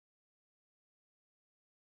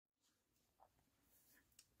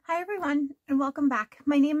Hi everyone and welcome back.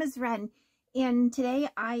 My name is Ren and today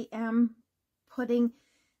I am putting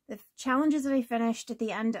the challenges that I finished at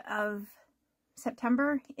the end of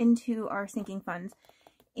September into our sinking funds,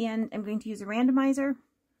 and I'm going to use a randomizer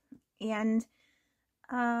and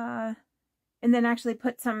then actually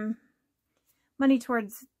put some money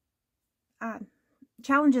towards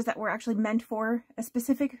challenges that were actually meant for a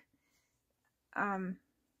specific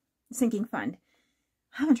sinking fund.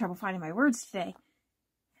 I'm having trouble finding my words today.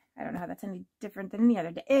 I don't know how that's any different than any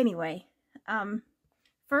other day. Anyway,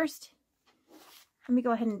 first, let me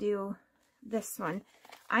go ahead and do this one.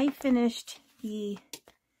 I finished the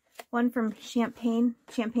one from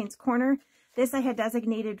Champagne's Corner. This I had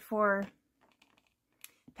designated for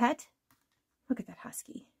pet. Look at that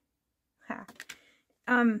husky. Ha.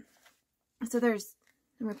 So there's,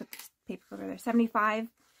 I'm going to put this paper over there, 75.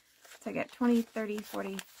 So I get 20, 30,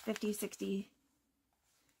 40, 50, 60,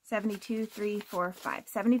 72, 3, 4, 5,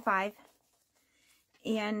 75.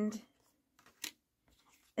 And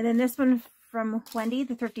then this one from Wendy,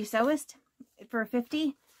 the Thrifty Sewist, for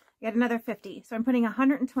 50. I got another 50. So I'm putting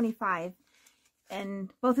 125.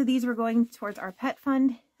 And both of these were going towards our pet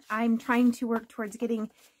fund. I'm trying to work towards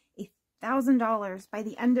getting $1,000 by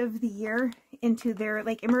the end of the year into their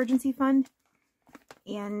like emergency fund.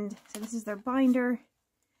 And so this is their binder.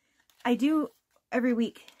 I do every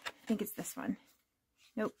week. I think it's this one.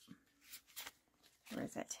 Nope. Where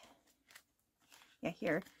is it? Yeah,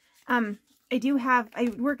 here. I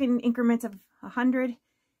work in increments of 100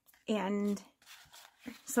 and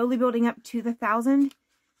slowly building up to the 1,000.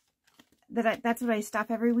 That's what I stuff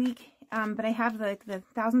every week. But I have the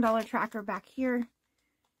 $1,000 tracker back here.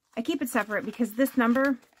 I keep it separate because this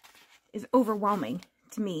number is overwhelming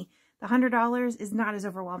to me. The $100 is not as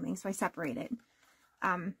overwhelming, so I separate it.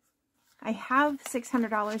 I have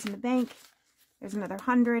 $600 in the bank. There's another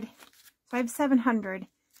 100. So I have 700.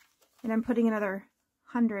 And I'm putting another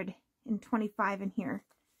 125 in here.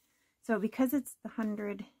 So because it's the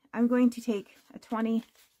 100, I'm going to take a 20.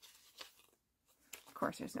 Of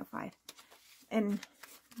course, there's no 5. And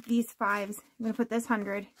these 5s, I'm going to put this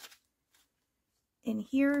 100 in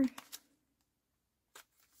here.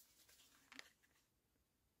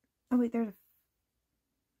 Oh wait, there's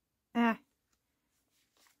a...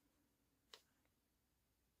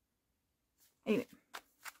 Anyway,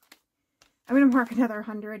 I'm going to mark another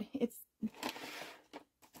 100. So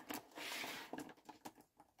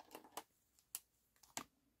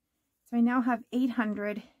I now have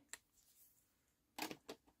 800.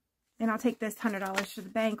 And I'll take this $100 to the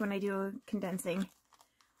bank when I do condensing.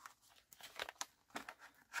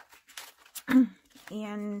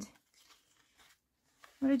 And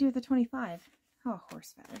what did I do with the 25? Oh,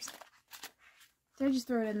 horse feathers. Did I just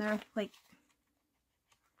throw it in there? Like,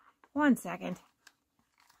 1 second.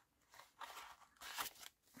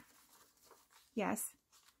 Yes.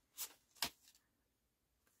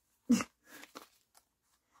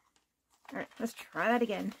 Alright, let's try that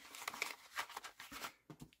again.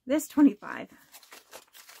 This 25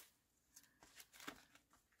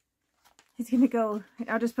 is going to go,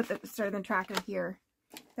 I'll just put the start of the tracker here.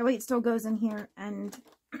 That way it still goes in here, and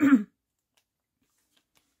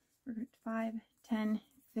 5, 10,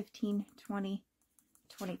 15, 20,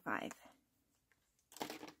 25.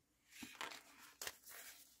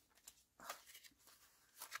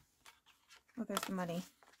 Oh, there's the money.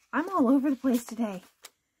 I'm all over the place today.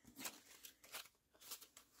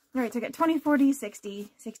 Alright, so I got 20, 40, 60,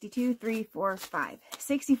 62, 3, 4, 5,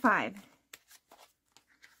 65.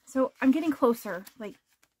 So I'm getting closer. Like,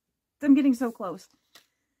 I'm getting so close.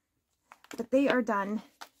 But they are done.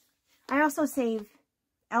 I also save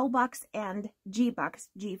L bucks and G bucks.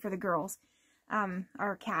 G for the girls.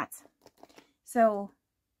 Our cats. So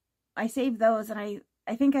I saved those, and I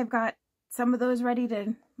think I've got some of those ready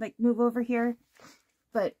to like move over here.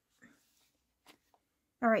 But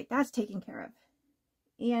alright, that's taken care of.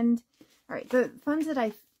 And alright, the funds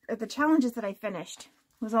that the challenges that I finished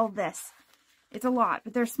was all this. It's a lot,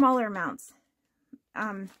 but they're smaller amounts.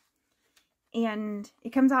 And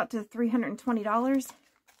it comes out to $320.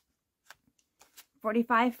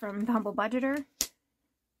 45 from the Humble Budgeter.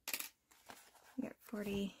 I got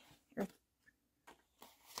 40.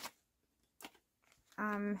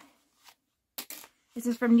 This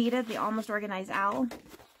is from Nita, the Almost Organized Owl.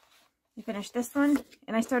 I finished this one,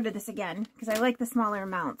 and I started this again because I like the smaller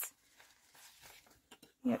amounts.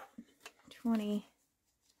 Yep, 20.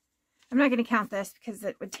 I'm not going to count this because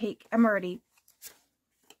it would take, I'm already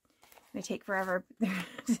going to take forever.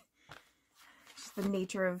 Just the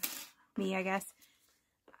nature of me, I guess.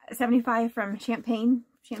 75 from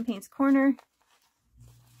Champagne's Corner.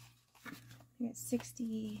 I got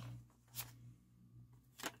 60,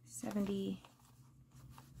 75.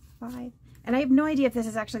 And I have no idea if this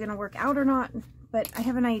is actually going to work out or not, but I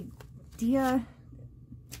have an idea.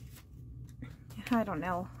 I don't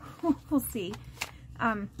know. We'll see.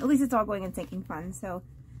 At least it's all going in sinking funds. So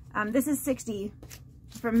this is 60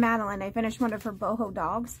 from Madeline. I finished one of her boho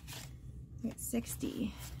dogs. I get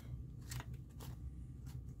 60.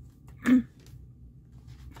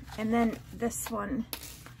 And then this one,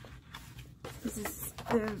 this is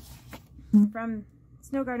the from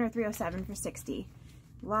Snow Gardener 307 for 60.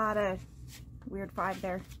 A lot of weird 5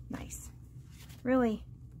 there. Nice. Really.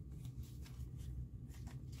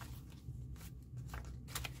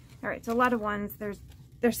 All right, so a lot of ones. There's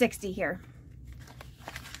 60 here.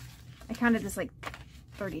 I counted this like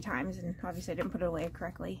 30 times, and obviously I didn't put it away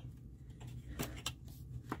correctly.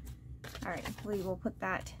 All right, we will put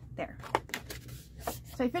that there.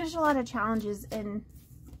 So I finished a lot of challenges in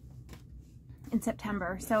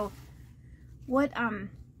September. So what,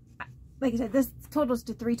 like I said, this totals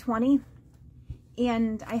to 320,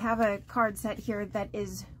 and I have a card set here that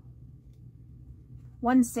is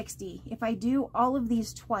 160. If I do all of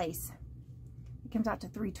these twice, it comes out to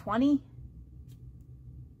 320.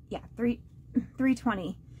 Yeah,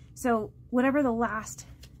 320. So whatever the last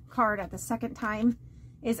card at the second time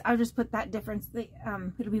is, I'll just put that difference.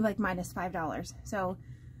 It'll be like minus $5. So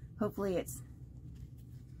hopefully it's,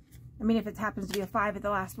 I mean, if it happens to be a 5 at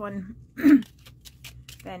the last one,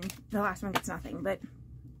 then the last one gets nothing, but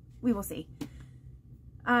we will see.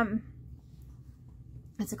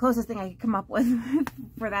 It's the closest thing I could come up with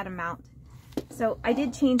for that amount. So I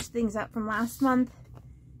did change things up from last month.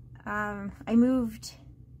 I moved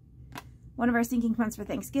one of our sinking funds for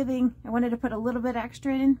Thanksgiving. I wanted to put a little bit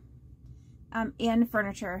extra in, and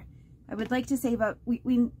furniture. I would like to save up.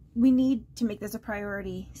 We need to make this a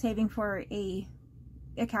priority, saving for a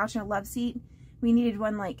couch and a love seat. We needed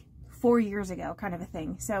one like 4 years ago, kind of a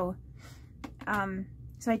thing. So,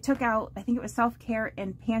 so I took out, I think it was self-care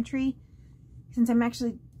and pantry, since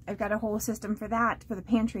I've got a whole system for that, for the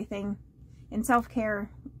pantry thing. In self-care,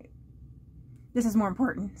 this is more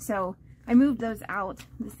important. So I moved those out.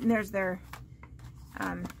 And there's their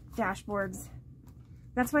dashboards.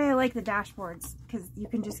 That's why I like the dashboards, because you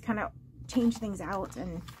can just kind of change things out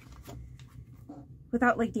and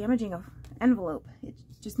without like damaging an envelope. It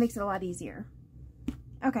just makes it a lot easier.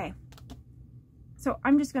 Okay, so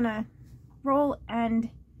I'm just gonna roll and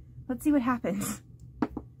let's see what happens.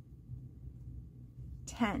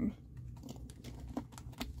 10.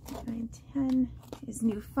 9, 10 is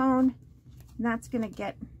new phone, and that's gonna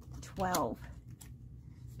get 12.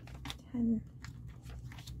 10.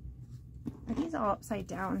 Are these all upside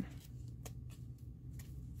down?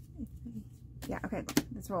 Yeah, okay,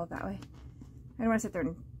 let's roll it that way. I don't want to sit there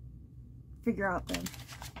and figure out the...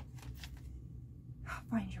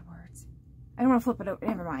 Find your words. I don't want to flip it over.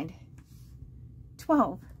 Never mind.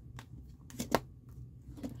 12.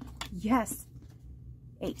 Yes.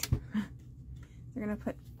 8. They're going to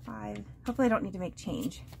put 5. Hopefully I don't need to make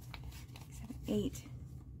change. 7, 8.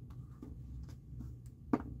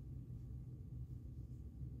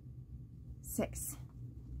 6.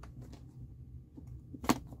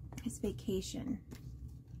 It's vacation.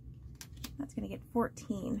 That's going to get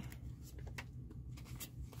 14.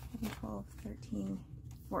 12, 13,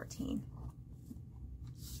 14.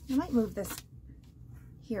 I might move this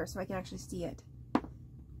here so I can actually see it.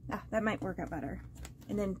 Ah, that might work out better.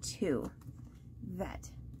 And then 2.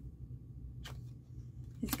 Vet.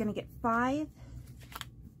 It's going to get 5.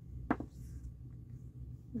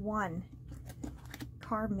 1.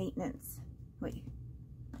 Car maintenance. Wait.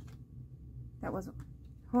 That was...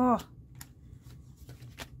 Oh!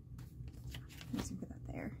 Let's put that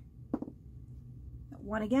there. That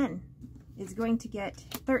 1 again is going to get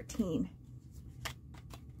 13.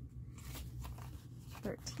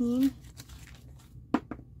 13.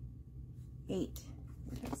 8.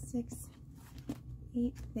 6.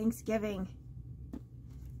 8. Thanksgiving.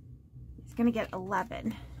 It's going to get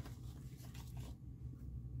 11.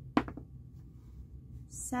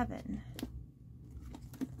 7.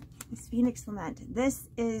 This Phoenix Lament. This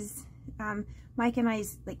is Mike and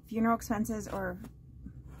I's like funeral expenses or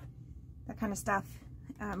that kind of stuff.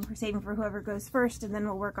 We're saving for whoever goes first, and then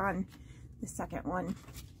we'll work on the second one.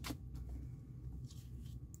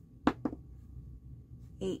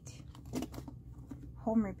 8.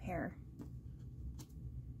 Home repair.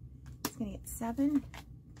 It's gonna get 7.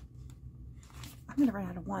 I'm gonna run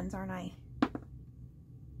out of 1s, aren't I?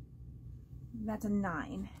 That's a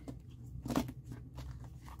 9.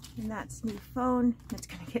 And that's new phone. That's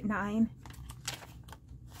gonna get 9.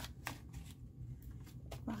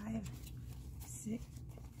 5, 6.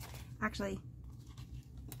 Actually,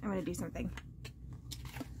 I'm gonna do something.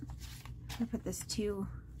 I'll put this 2.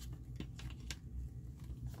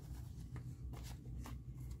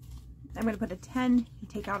 I'm going to put a 10 and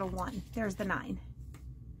take out a 1. There's the 9.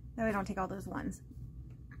 That way I don't take all those 1s.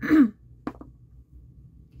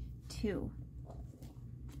 2.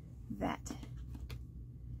 Vet.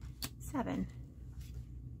 7.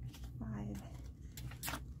 5.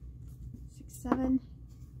 6, 7.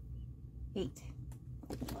 8.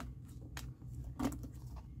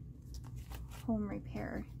 Home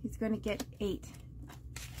repair. He's going to get 8.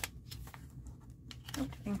 Oh,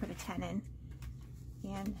 I can put a 10 in.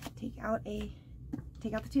 And take out the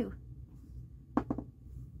 2.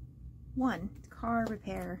 1. Car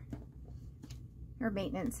repair or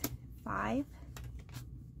maintenance. 5.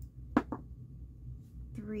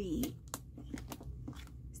 3.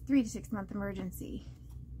 It's 3 to 6 month emergency.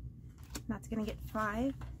 That's gonna get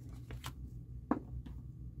 5.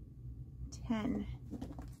 10.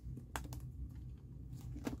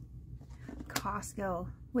 Costco.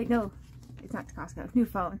 Wait, no, it's not Costco. New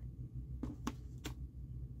phone.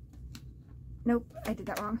 Nope, I did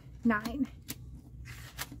that wrong. 9.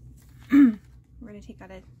 We're going to take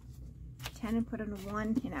out a 10 and put in a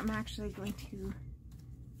 1, and I'm actually going to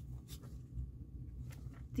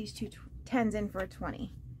these 2 10s in for a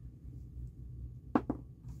 20. 5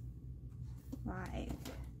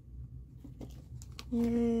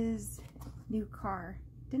 is new car.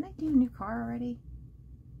 Didn't I do new car already?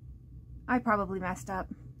 I probably messed up.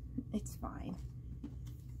 It's fine.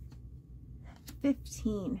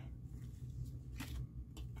 15.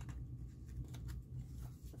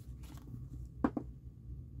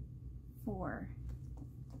 4.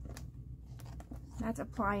 That's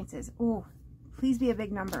appliances. Oh, please be a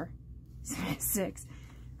big number. 6.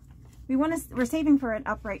 We're saving for an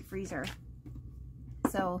upright freezer.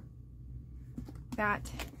 So that,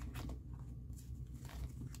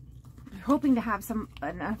 we're hoping to have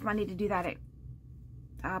enough money to do that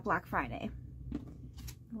at Black Friday.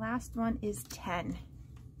 The last one is 10.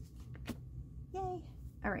 Yay. All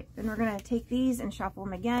right, then we're gonna take these and shuffle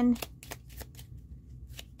them again.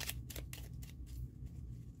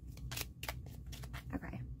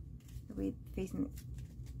 Facing,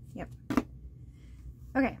 yep.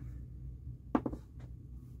 Okay.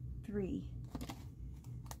 3.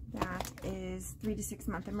 That is 3 to 6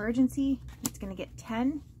 month emergency. It's going to get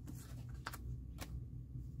 10.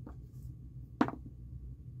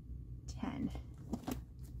 10.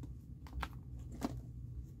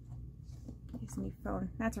 This new phone.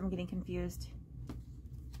 That's where I'm getting confused.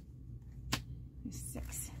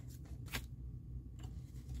 6.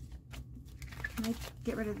 Can I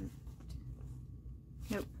get rid of the...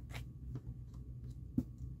 Nope.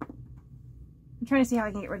 I'm trying to see how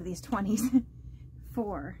I can get rid of these 20s.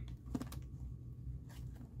 4.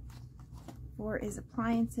 4 is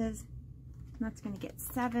appliances. That's going to get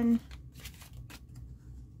 7.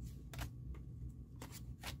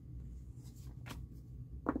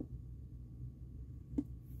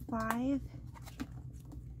 5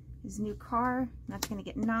 is new car. That's going to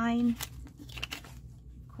get 9.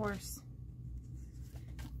 Of course.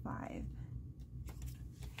 5.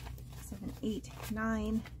 7, 8,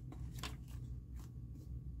 9,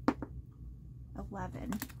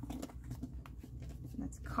 11.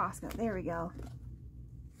 That's Costco. There we go.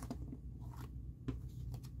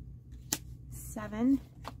 7.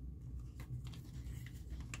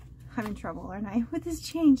 I'm in trouble, aren't I, with this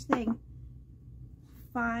change thing?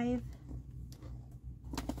 5.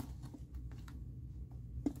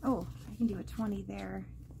 Oh, I can do a 20 there.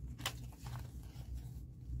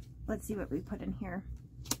 Let's see what we put in here.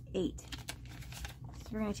 8. So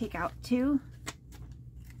we're going to take out 2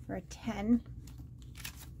 for a 10.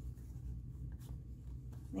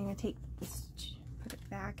 I'm going to take this, put it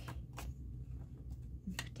back,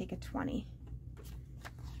 and take a 20.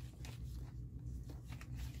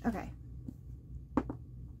 Okay.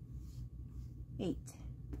 8.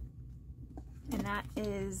 And that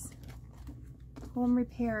is home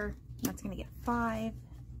repair. That's going to get 5.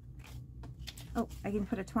 Oh, I can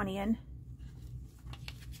put a 20 in.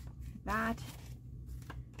 That.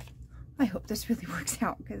 I hope this really works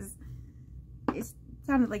out because it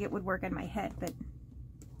sounded like it would work in my head, but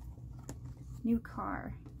new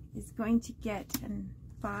car is going to get a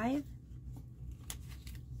 5.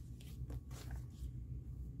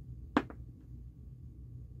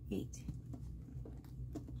 8.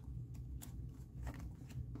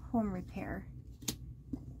 Home repair.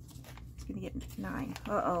 It's going to get 9.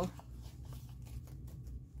 Uh-oh.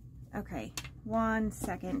 Okay, 1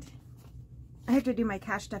 second. I have to do my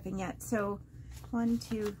cash stuffing yet. So 1,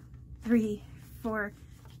 2, 3, 4,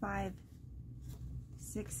 5,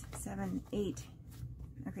 6, 7, 8.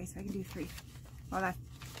 Okay, so I can do 3. Well,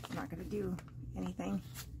 I'm not going to do anything.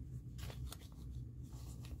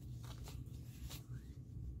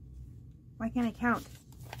 Why can't I count?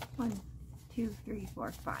 1, 2, 3,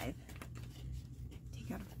 4, 5.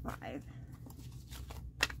 Take out a 5.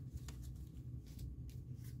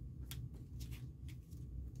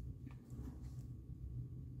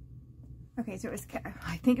 Okay, so it was,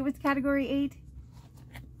 I think it was category 8.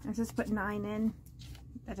 I'm supposed to put 9 in.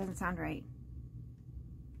 That doesn't sound right.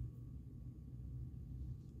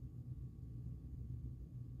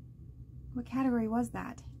 What category was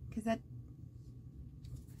that? Because that,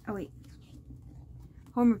 oh wait.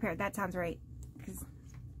 Home repair, that sounds right. Because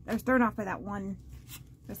I was thrown off by that 1.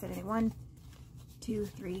 I said 1, 2,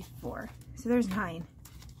 3, 4. So there's 9.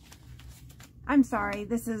 I'm sorry,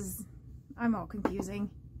 this is, I'm all confusing.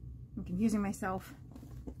 I'm confusing myself.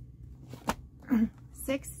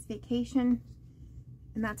 6, vacation,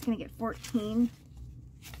 and that's going to get 14.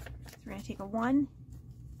 So we're going to take a 1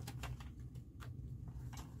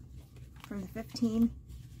 from the 15.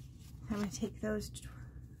 I'm going to take those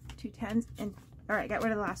 2 10s, and all right, got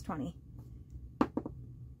rid of the last 20.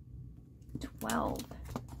 12.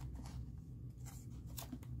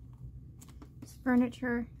 This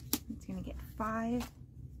furniture, it's going to get 5.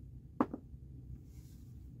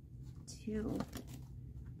 2.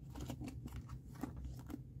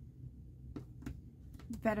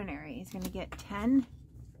 Veterinary is going to get 10.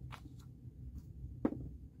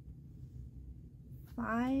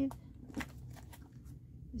 5.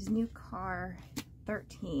 This new car,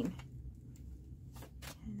 13.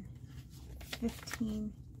 10,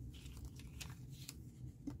 15.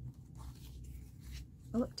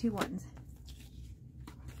 Oh, look, 2 1s.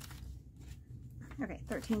 Okay,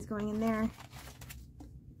 13's going in there.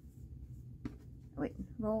 Wait,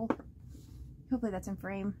 roll. Hopefully that's in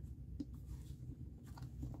frame.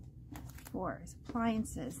 4 is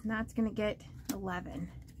appliances, and that's going to get 11.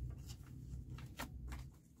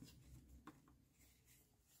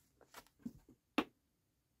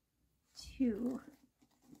 2.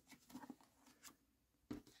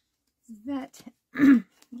 Vet,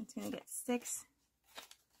 it's going to get 6.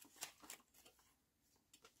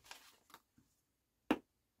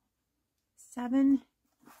 7.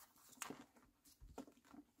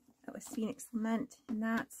 That was Phoenix Lament, and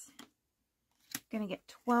that's going to get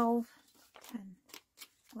 12. 10,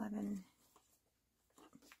 11,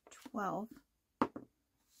 12.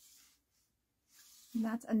 And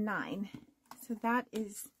that's a 9. So that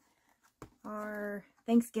is our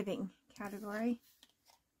Thanksgiving category.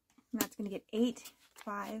 And that's going to get 8,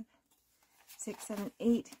 5, 6, 7,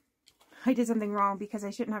 8. I did something wrong because I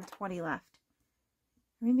shouldn't have 20 left.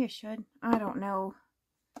 Maybe I should. I don't know.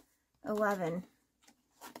 11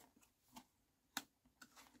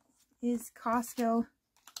 is Costco.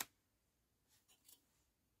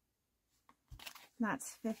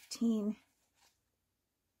 That's 15.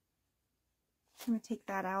 I'm going to take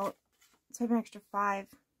that out. So I have an extra 5.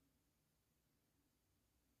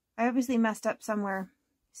 I obviously messed up somewhere.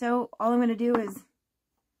 So all I'm going to do is,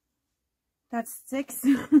 that's 6.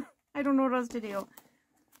 I don't know what else to do.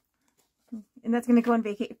 And that's going to go on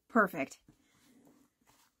vacation. Perfect.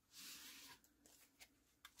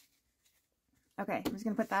 Okay, I'm just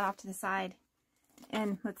going to put that off to the side.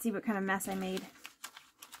 And let's see what kind of mess I made.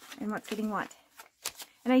 And what's getting what.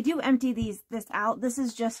 And I do empty this out. This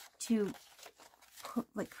is just to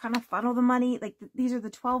like kind of funnel the money. Like these are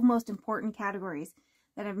the 12 most important categories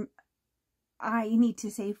that I need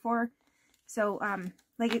to save for. So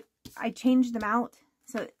I changed them out.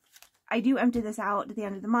 So I do empty this out at the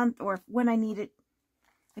end of the month, or when I need it,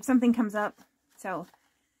 if something comes up. So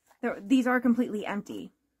these are completely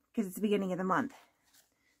empty because it's the beginning of the month.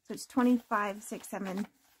 So it's 25, 6, 7,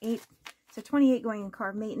 8. So 28 going in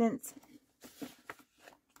car maintenance.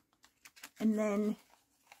 And then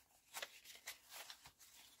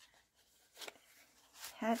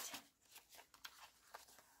pet.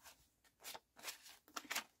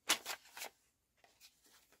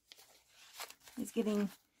 Is getting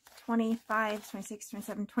 25, 26,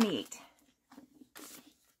 27, 28.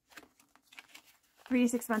 3 to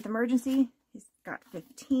 6 month emergency. He's got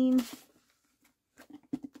 15.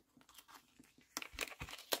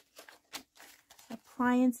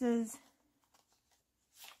 Appliances.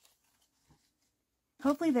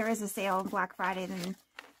 Hopefully there is a sale on Black Friday, then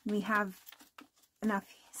we have enough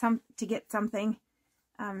to get something.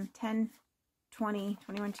 10, 20,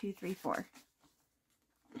 21, 2, 3, 4.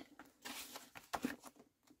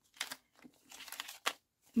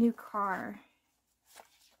 New car.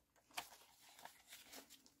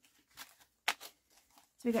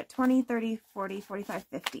 So we got 20, 30, 40, 45,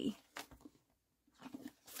 50.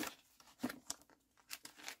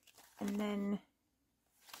 And then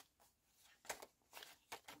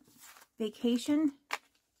Vacation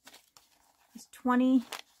is 20,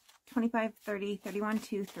 25, 30, 31,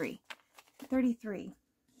 2, 3. 33.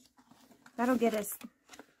 That'll get us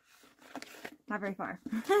not very far.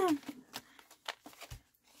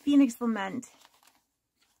 Phoenix Lament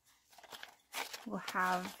will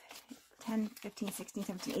have 10, 15, 16,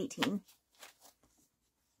 17, 18.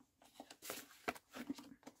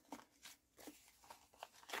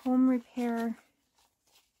 Home Repair.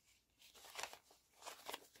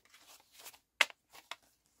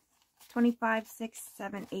 $25, 6,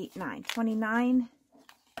 7, 8, 9. 29.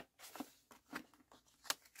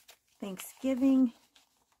 Thanksgiving.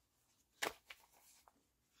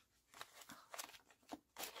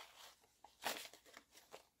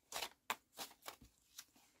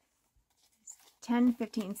 $10,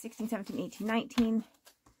 15, 16, 17, 18, 19.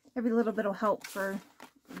 Every little bit will help for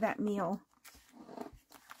that meal.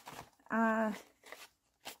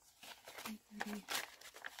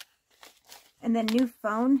 And then new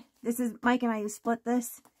phone. This is Mike and I split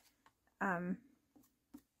this.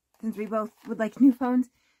 Since we both would like new phones.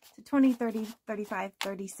 So 20, 30, 35,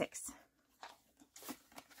 36.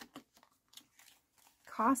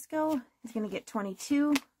 Costco is going to get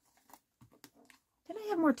 22. Did I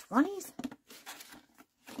have more 20s?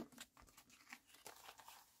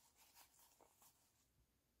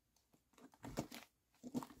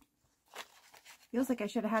 Feels like I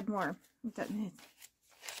should have had more. It doesn't.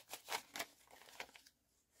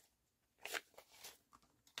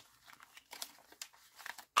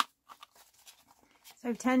 So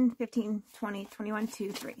I have 10, 15, 20, 21,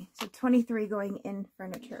 2, 3. So 23 going in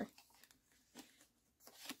furniture.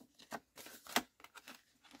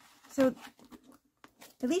 So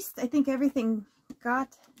at least I think everything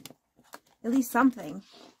got at least something.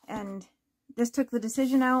 And this took the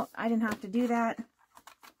decision out. I didn't have to do that.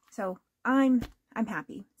 So I'm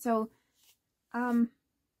happy. So hope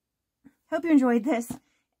you enjoyed this,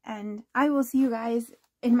 and I will see you guys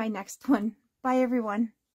in my next one. Bye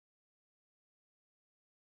everyone.